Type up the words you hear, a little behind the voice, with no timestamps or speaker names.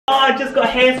I just got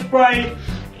hairspray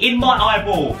in my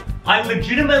eyeball. I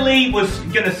legitimately was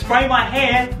gonna spray my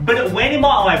hair, but it went in my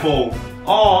eyeball.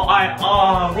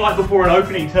 Right before an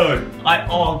opening too.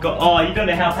 You don't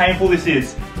know how painful this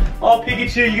is. Oh,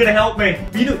 Pikachu, you gotta help me.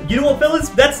 You know what, fellas?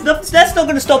 That's not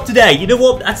gonna stop today. You know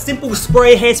what? A simple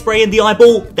hairspray in the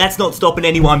eyeball, that's not stopping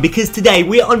anyone, because today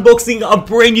we're unboxing a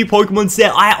brand new Pokemon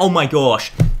set. Oh my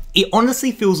gosh. It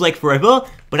honestly feels like forever,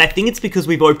 but I think it's because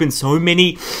we've opened so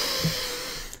many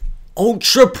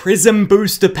Ultra Prism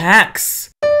booster packs.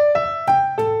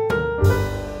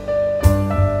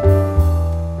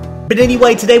 But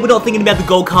anyway, today we're not thinking about the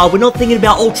gold card, we're not thinking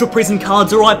about Ultra Prism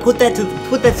cards, alright? Put that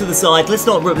to the side. Let's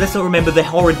not remember the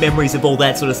horrid memories of all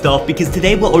that sort of stuff, because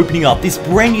today we're opening up this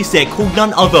brand new set called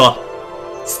none other.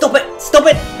 Stop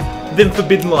it! Than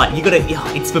Forbidden Light.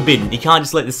 It's forbidden. You can't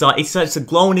just let the side, it starts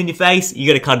glowing in your face, you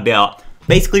gotta cut it out.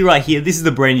 Basically right here, this is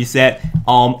the brand new set.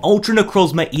 Ultra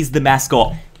Necrozma is the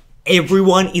mascot.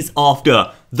 Everyone is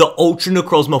after the Ultra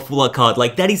Necrozma full art card.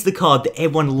 Like, that is the card that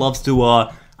everyone loves to,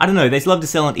 I don't know, they love to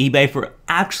sell on eBay for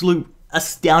absolute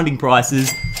astounding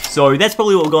prices. So that's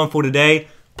probably what we're going for today.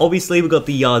 Obviously, we've got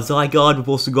the Zygarde, we've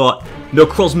also got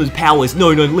Necrozma's powers, no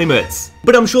limits.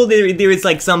 But I'm sure there is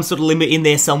like some sort of limit in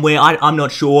there somewhere, I'm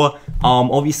not sure.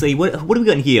 Obviously, what have we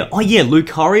got in here? Oh yeah,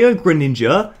 Lucario,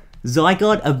 Greninja,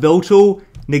 Zygarde, Yveltal,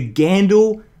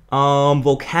 Nagandal,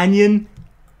 Volcanion.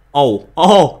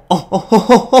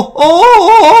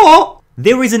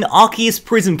 There is an Arceus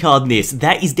Prism card in this.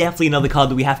 That is definitely another card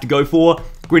that we have to go for.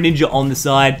 Greninja on the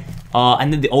side.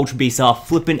 And then the Ultra Beasts are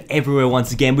flipping everywhere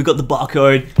once again. We've got the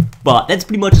barcode, but that's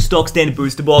pretty much a stock standard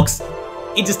booster box.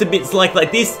 It just a bit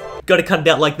like this. Gotta cut it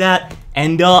out like that.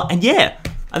 And yeah,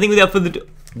 I think without further ado,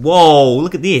 whoa,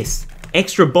 look at this.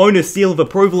 Extra bonus seal of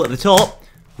approval at the top.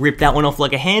 Rip that one off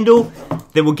like a handle.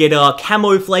 Then we'll get a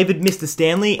camo flavored Mr.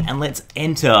 Stanley, and let's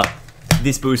enter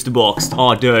this booster box.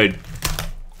 Oh, dude.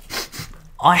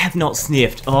 I have not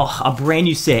sniffed a brand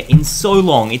new set in so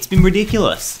long. It's been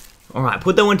ridiculous. Alright,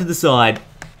 put that one to the side.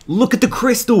 Look at the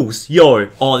crystals. Yo.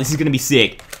 Oh, this is going to be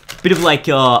sick. Bit of like,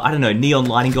 I don't know, neon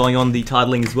lighting going on the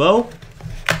titling as well.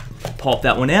 Pop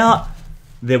that one out.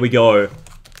 There we go.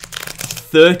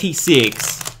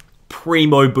 36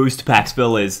 primo booster packs,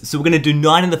 fellas. So we're going to do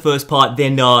 9 in the first part,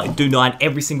 then do 9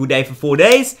 every single day for 4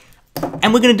 days.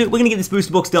 And we're going to get this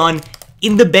booster box done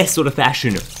in the best sort of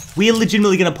fashion. We are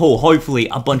legitimately going to pull, hopefully,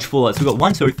 a bunch of full arts. We've got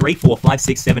 1, 2, 3, 4, 5,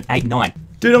 6, 7, 8, 9.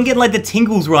 Dude, I'm getting like the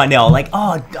tingles right now. Like,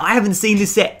 oh, I haven't seen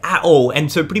this set at all. And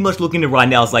so pretty much looking at it right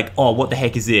now is like, oh, what the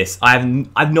heck is this?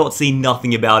 I've not seen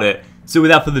nothing about it. So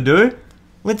without further ado,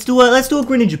 let's do a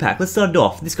Greninja pack. Let's start it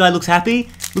off. This guy looks happy.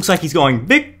 Looks like he's going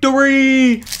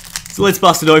victory. So let's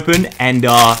bust it open. And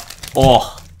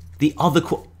the other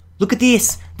look at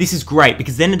this. This is great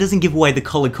because then it doesn't give away the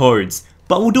color codes.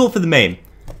 But we'll do it for the meme.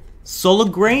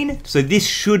 Solid green. So this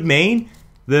should mean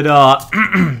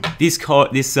that this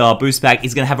boost pack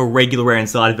is going to have a regular rare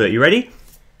inside of it. You ready?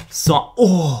 So,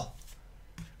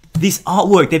 this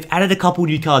artwork, they've added a couple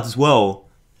new cards as well.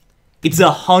 It's a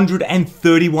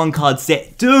 131 card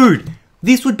set. Dude,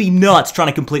 this would be nuts trying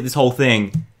to complete this whole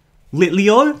thing.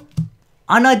 Litleo?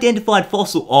 Unidentified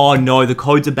fossil. Oh no, the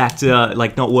codes are back to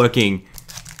like not working.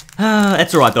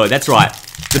 That's alright though, that's right.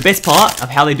 The best part of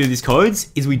how they do these codes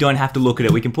is we don't have to look at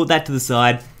it. We can put that to the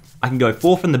side. I can go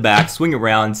 4 from the back, swing it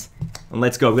round, and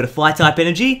let's go. We've got a Fly type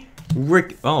energy,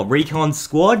 Recon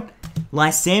Squad,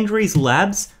 Lysandre's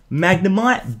Labs,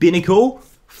 Magnemite, Binnacle,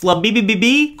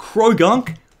 Flabibibibib,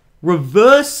 Krogunk,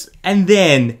 Reverse, and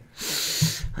then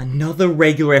another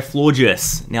regular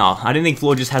Florges. Now, I don't think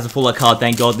Florges has a full art card,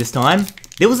 thank God, this time.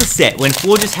 There was a set when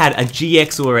Florges had a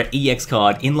GX or an EX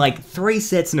card in like 3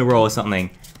 sets in a row or something.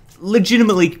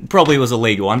 Legitimately, probably was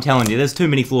illegal, I'm telling you, there's too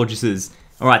many Florgeses.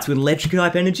 Alright, so electric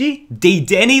type energy.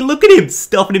 D-Denny, look at him,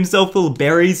 stuffing himself full of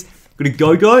berries. Got a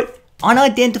Go-Goat.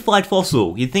 Unidentified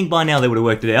fossil. You'd think by now they would have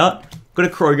worked it out. Got a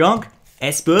Krogunk.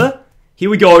 Esper. Here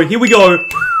we go, here we go.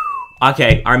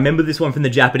 Okay, I remember this one from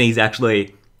the Japanese,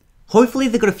 actually. Hopefully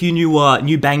they got a few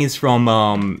new bangers from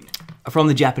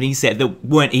the Japanese set that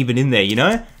weren't even in there, you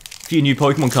know? A few new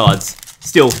Pokemon cards.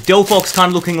 Still, Delphox kind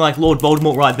of looking like Lord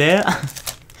Voldemort right there.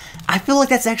 I feel like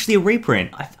that's actually a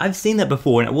reprint. I've seen that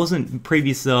before, and it wasn't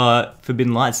previous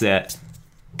Forbidden Light set.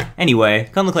 Anyway,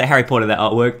 kind of look like Harry Potter, that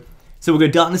artwork. So we've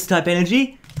got Darkness type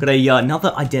energy. Got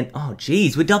another oh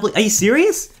geez, we're doubling. Are you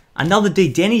serious? Another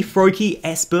D-Denny, Froakie,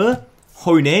 Esper,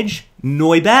 Honedge,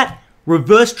 Noibat,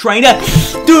 Reverse Trainer.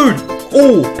 Dude!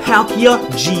 Oh, Palkia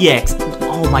GX.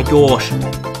 Oh my gosh.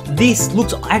 This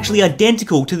looks actually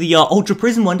identical to the Ultra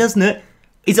Prism one, doesn't it?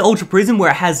 Is it Ultra Prism where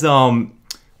it has, or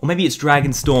maybe it's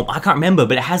Dragon Storm. I can't remember,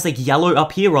 but it has like yellow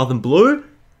up here rather than blue.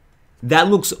 That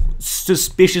looks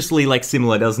suspiciously like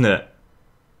similar, doesn't it?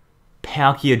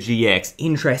 Palkia GX.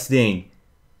 Interesting.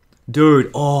 Dude,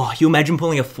 oh, you imagine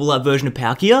pulling a full art version of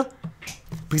Palkia?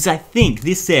 Because I think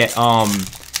this set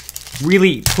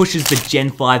really pushes the Gen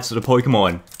 5 sort of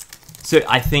Pokemon. So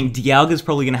I think Dialga's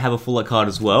probably going to have a full art card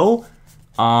as well.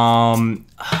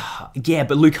 Yeah,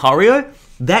 but Lucario,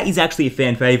 that is actually a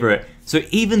fan favorite. So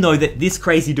even though that this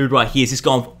crazy dude right here is just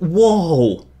gone,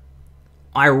 whoa,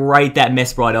 I rate that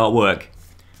Mesprit artwork.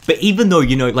 But even though,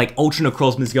 you know, like Ultra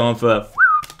Necrozma's going for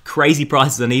crazy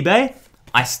prices on eBay,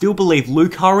 I still believe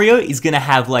Lucario is going to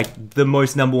have like the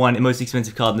most #1 and most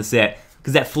expensive card in the set.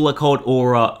 Because that full art card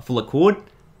or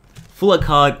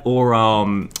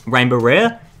Rainbow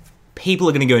Rare, people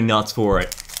are going to go nuts for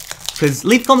it. Because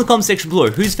leave a comment in the comment section below,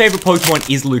 whose favorite Pokemon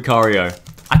is Lucario?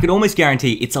 I could almost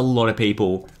guarantee it's a lot of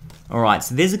people. Alright,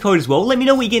 so there's a code as well. Let me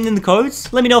know what you're getting in the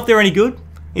codes. Let me know if they're any good.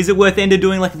 Is it worth Ender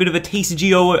doing like a bit of a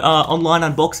TCGO online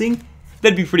unboxing?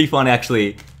 That'd be pretty fun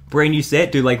actually. Brand new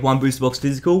set, do like one booster box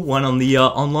physical, one on the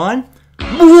online.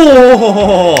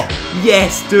 Whoa!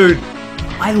 Yes, dude.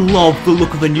 I love the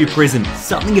look of the new Prism.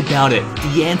 Something about it.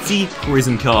 Diancie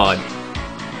Prism card.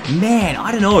 Man,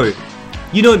 I don't know.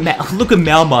 You know, look at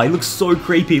Malma. He looks so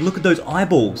creepy. Look at those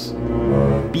eyeballs.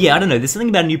 But yeah, I don't know. There's something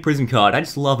about a new Prism card. I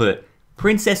just love it.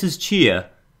 Princess's Cheer.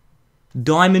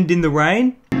 Diamond in the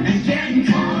Rain.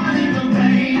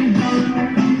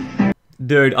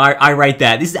 Dude, I rate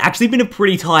that. This has actually been a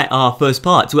pretty tight first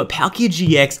part. So we got Palkia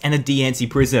GX and a Diancie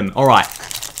Prism. Alright.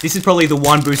 This is probably the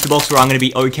one booster box where I'm going to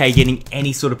be okay getting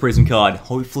any sort of Prism card.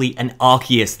 Hopefully an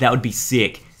Arceus. That would be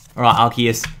sick. Alright,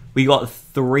 Arceus. We got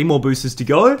 3 more boosters to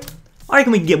go. I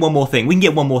reckon we can get one more thing. We can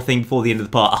get one more thing before the end of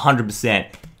the part. 100%.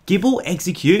 Gibble,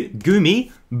 Execute,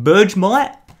 Goomy,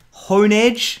 Burgemite,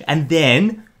 Honedge, and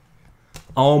then...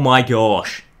 oh my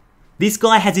gosh. This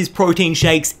guy has his protein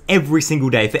shakes every single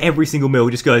day. For every single meal,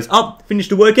 he just goes, up, finished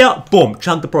the workout, boom,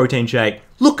 chug the protein shake.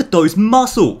 Look at those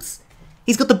muscles.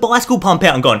 He's got the bicycle pump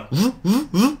out and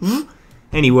gone.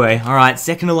 Anyway, alright,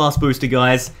 second to last booster,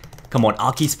 guys. Come on,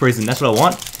 Arceus Prism, that's what I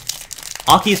want.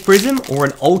 Arceus Prism or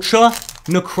an Ultra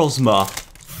Necrozma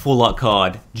full art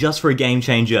card. Just for a game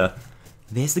changer.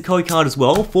 There's the code card as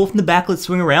well. 4 from the back, let's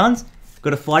swing around.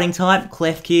 Got a fighting type,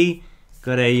 Klefki.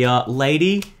 Got a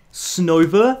Lady,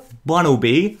 Snover,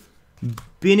 Bunnelby,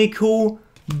 Binnacle,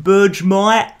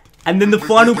 Burgemite, and then the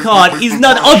final card is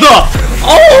none other.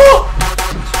 Oh!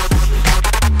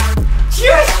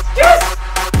 Yes! Yes!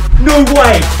 No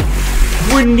way!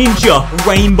 Greninja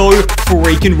Rainbow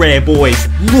freaking rare, boys.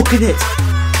 Look at it.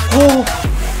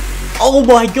 Oh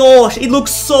my gosh, it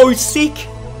looks so sick.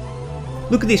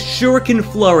 Look at this, Shuriken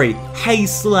Flurry,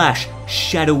 Haze Slash,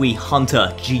 Shadowy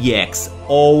Hunter GX.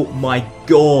 Oh my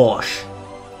gosh.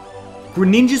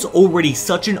 Greninja's already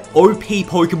such an OP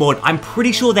Pokemon. I'm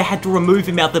pretty sure they had to remove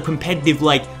him out the competitive,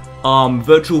 like,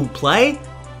 virtual play.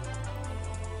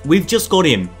 We've just got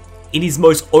him in his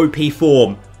most OP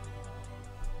form.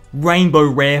 Rainbow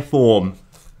Rare form.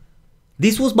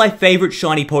 This was my favorite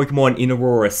shiny Pokemon in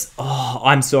Aurorus. Oh,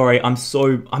 I'm sorry.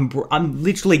 I'm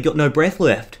literally got no breath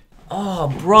left. Oh,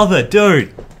 brother,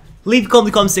 dude. Leave a comment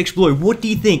in the comment section below. What do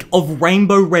you think of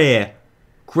Rainbow Rare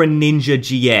Greninja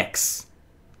GX?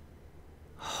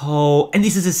 Oh, and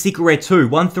this is a secret rare too.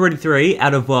 133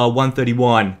 out of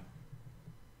 131.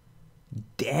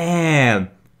 Damn.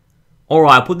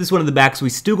 Alright, I'll put this one in the back, so we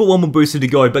still got one more booster to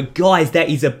go. But guys,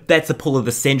 that's a pull of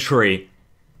the century.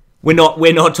 We're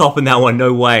not topping that one,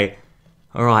 no way.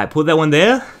 Alright, put that one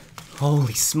there.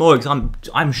 Holy smokes,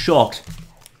 I'm shocked.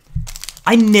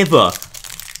 I never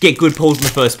get good pulls in the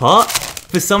first part.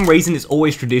 For some reason, it's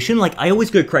always tradition. Like, I always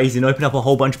go crazy and open up a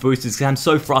whole bunch of boosters because I'm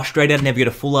so frustrated I never get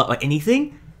a full art or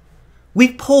anything.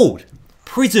 We've pulled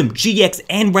Prism, GX,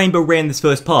 and Rainbow Rare in this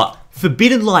first part.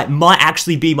 Forbidden Light might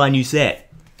actually be my new set.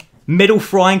 Metal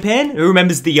Frying Pan, who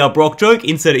remembers the Brock joke?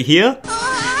 Insert it here.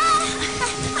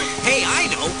 Hey, I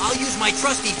know. I'll use my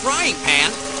trusty frying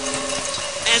pan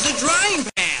as a drying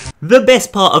pan. The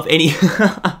best part of any...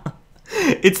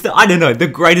 It's I don't know, the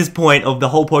greatest point of the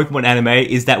whole Pokemon anime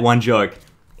is that one joke.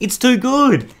 It's too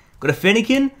good. Got a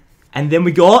Fennekin, and then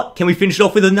we got... Can we finish it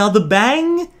off with another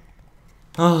bang?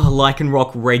 Oh,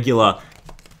 Lycanroc regular.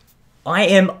 I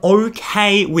am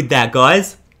okay with that,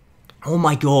 guys. Oh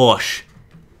my gosh.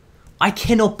 I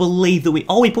cannot believe that we...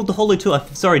 Oh, we pulled the Holo too.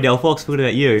 Sorry, Delphox, forgot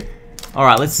about you.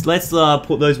 Alright, let's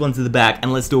put those ones in the back,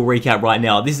 and let's do a recap right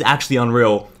now. This is actually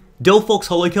unreal. Delphox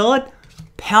Holo card,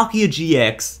 Palkia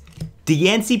GX,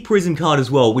 Diancie Prism card as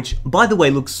well, which, by the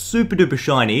way, looks super duper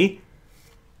shiny.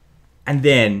 And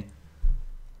then,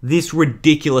 this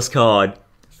ridiculous card.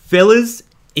 Fellas,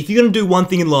 if you're going to do one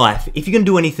thing in life, if you're going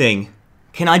to do anything,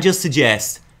 can I just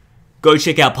suggest, go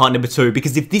check out part number 2,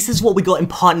 because if this is what we got in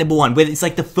part number 1, where it's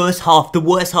like the first half, the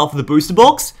worst half of the booster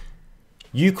box,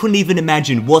 you couldn't even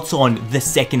imagine what's on the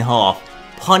second half.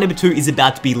 Part number 2 is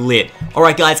about to be lit.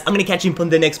 Alright guys, I'm going to catch you on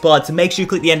the next part, so make sure you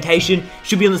click the annotation,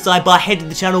 should be on the sidebar, head to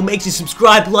the channel, make sure you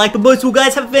subscribe, like, but most of all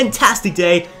guys, have a fantastic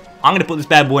day. I'm going to put this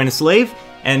bad boy in a sleeve,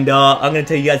 and I'm going to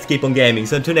tell you guys to keep on gaming.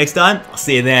 So until next time, I'll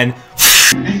see you then.